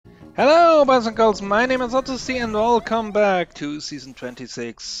Hello, boys and girls, my name is Zoltan and welcome back to Season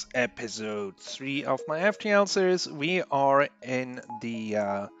 26, Episode 3 of my FTL series. We are in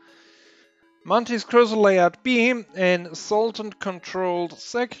the Mantis Cruiser Layout B in Zoltan-controlled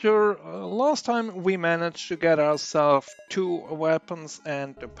sector. Last time we managed to get ourselves 2 weapons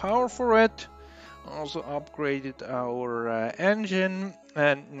and the power for it. Also upgraded our engine,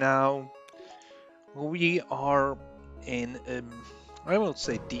 and now we are in I would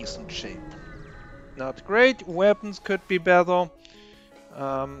say decent shape. Not great, weapons could be better,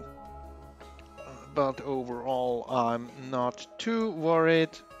 but overall I'm not too worried.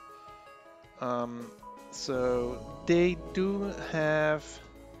 So they do have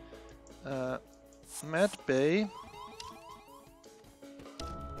med bay.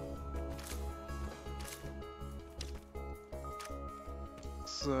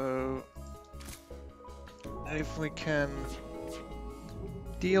 So if we can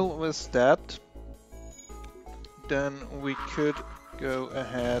deal with that, then we could go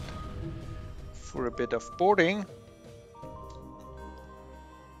ahead for a bit of boarding.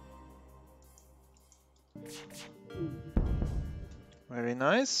 Very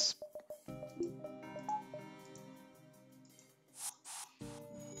nice.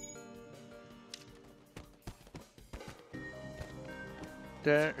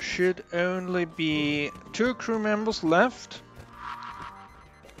 There should only be 2 crew members left.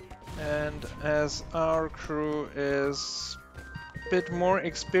 And as our crew is a bit more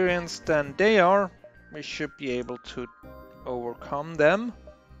experienced than they are, we should be able to overcome them.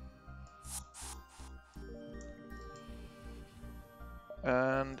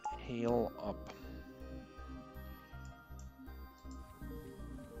 And heal up.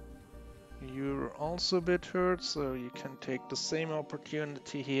 You're also a bit hurt, so you can take the same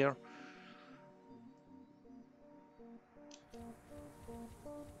opportunity here.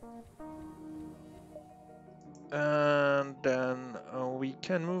 And then we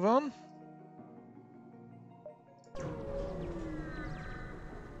can move on.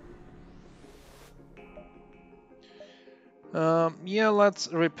 Yeah, let's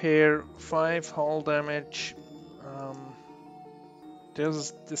repair 5 hull damage.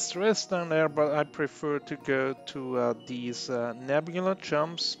 There's distress down there, but I prefer to go to these nebula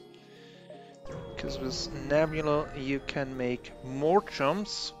jumps, because with nebula you can make more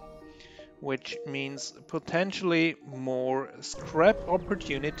jumps, which means potentially more scrap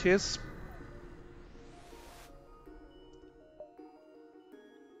opportunities.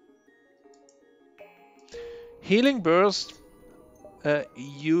 Healing burst,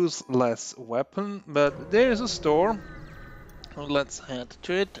 useless weapon, but there is a store. Let's head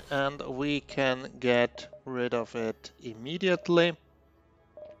to it and we can get rid of it immediately.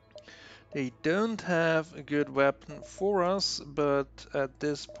 They don't have a good weapon for us, but at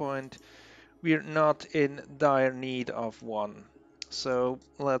this point we're not in dire need of one. So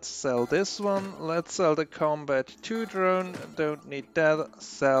let's sell this one. Let's sell the Combat 2 drone, don't need that.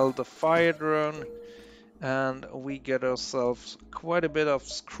 Sell the fire drone, and we get ourselves quite a bit of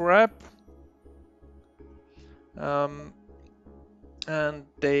scrap. And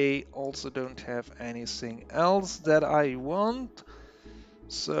they also don't have anything else that I want.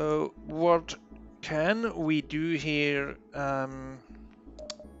 So what can we do here?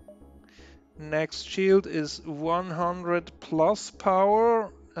 Next shield is 100 plus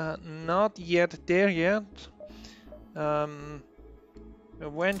power. Not yet there yet.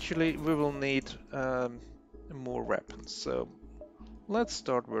 Eventually we will need more weapons. So let's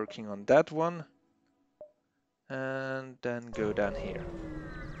start working on that one. And then go down here.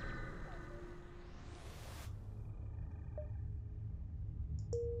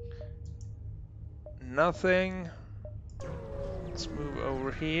 Nothing. Let's move over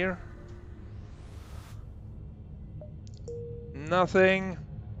here. Nothing.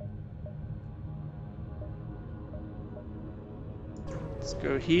 Let's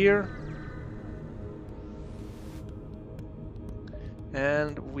go here.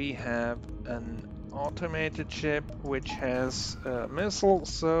 And we have an automated ship which has a missile,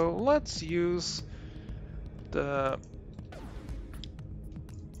 so let's use the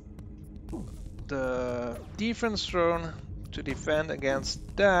defense drone to defend against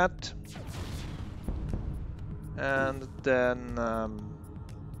that, and then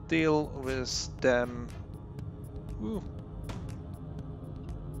deal with them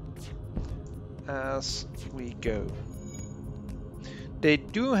as we go. They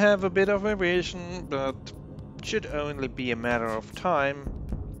do have a bit of evasion, but should only be a matter of time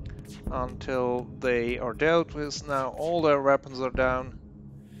until they are dealt with. Now all their weapons are down.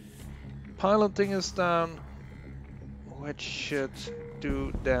 Piloting is down, which should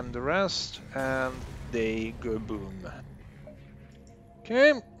do them the rest, and they go boom.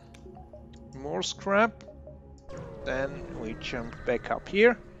 Okay, more scrap. Then we jump back up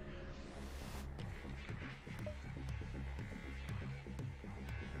here.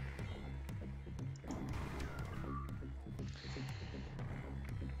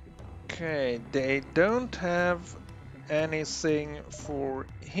 Okay, they don't have anything for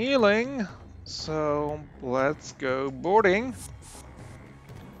healing, so let's go boarding.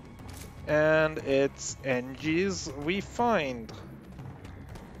 And it's Engis we find.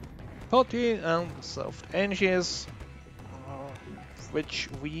 Potty and soft Engis, which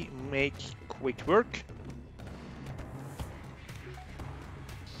we make quick work.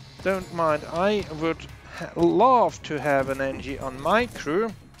 Don't mind, I would love to have an Engi on my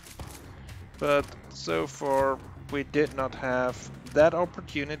crew, but so far we did not have that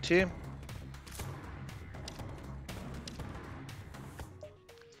opportunity.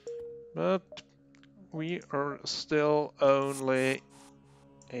 But we are still only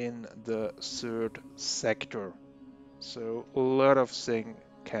in the third sector, so a lot of things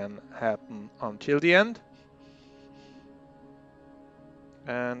can happen until the end.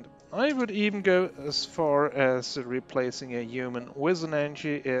 And I would even go as far as replacing a human with an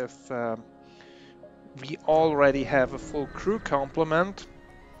Engi if we already have a full crew complement,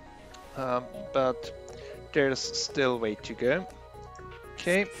 but there's still way to go.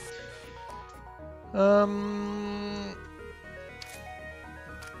 Okay.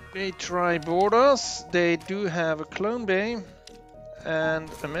 They try board us. They do have a clone bay and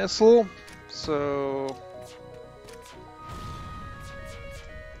a missile, so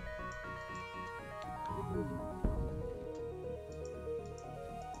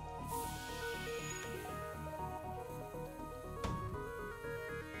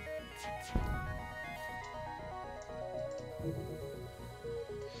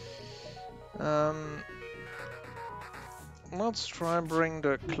let's try and bring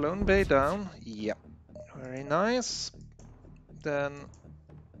the clone bay down. Yep, very nice. Then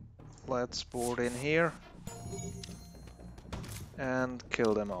let's board in here and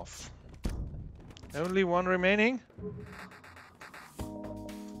kill them off. Only one remaining.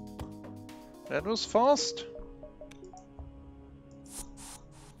 That was fast.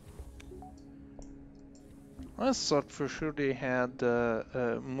 I thought for sure they had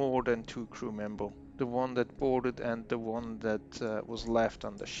more than 2 crew members. The one that boarded and the one that was left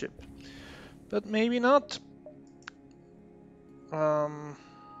on the ship. But maybe not.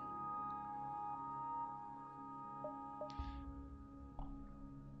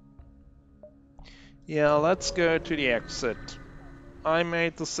 Yeah, let's go to the exit. I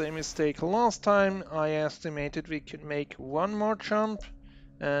made the same mistake last time. I estimated we could make one more jump,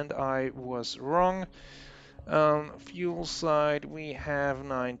 and I was wrong. Fuel side, we have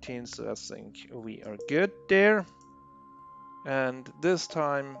 19, so I think we are good there. And this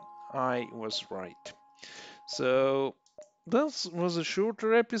time I was right. So this was a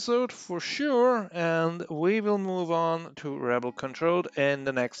shorter episode for sure, and we will move on to Rebel Controlled in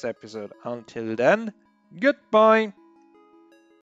the next episode. Until then, goodbye!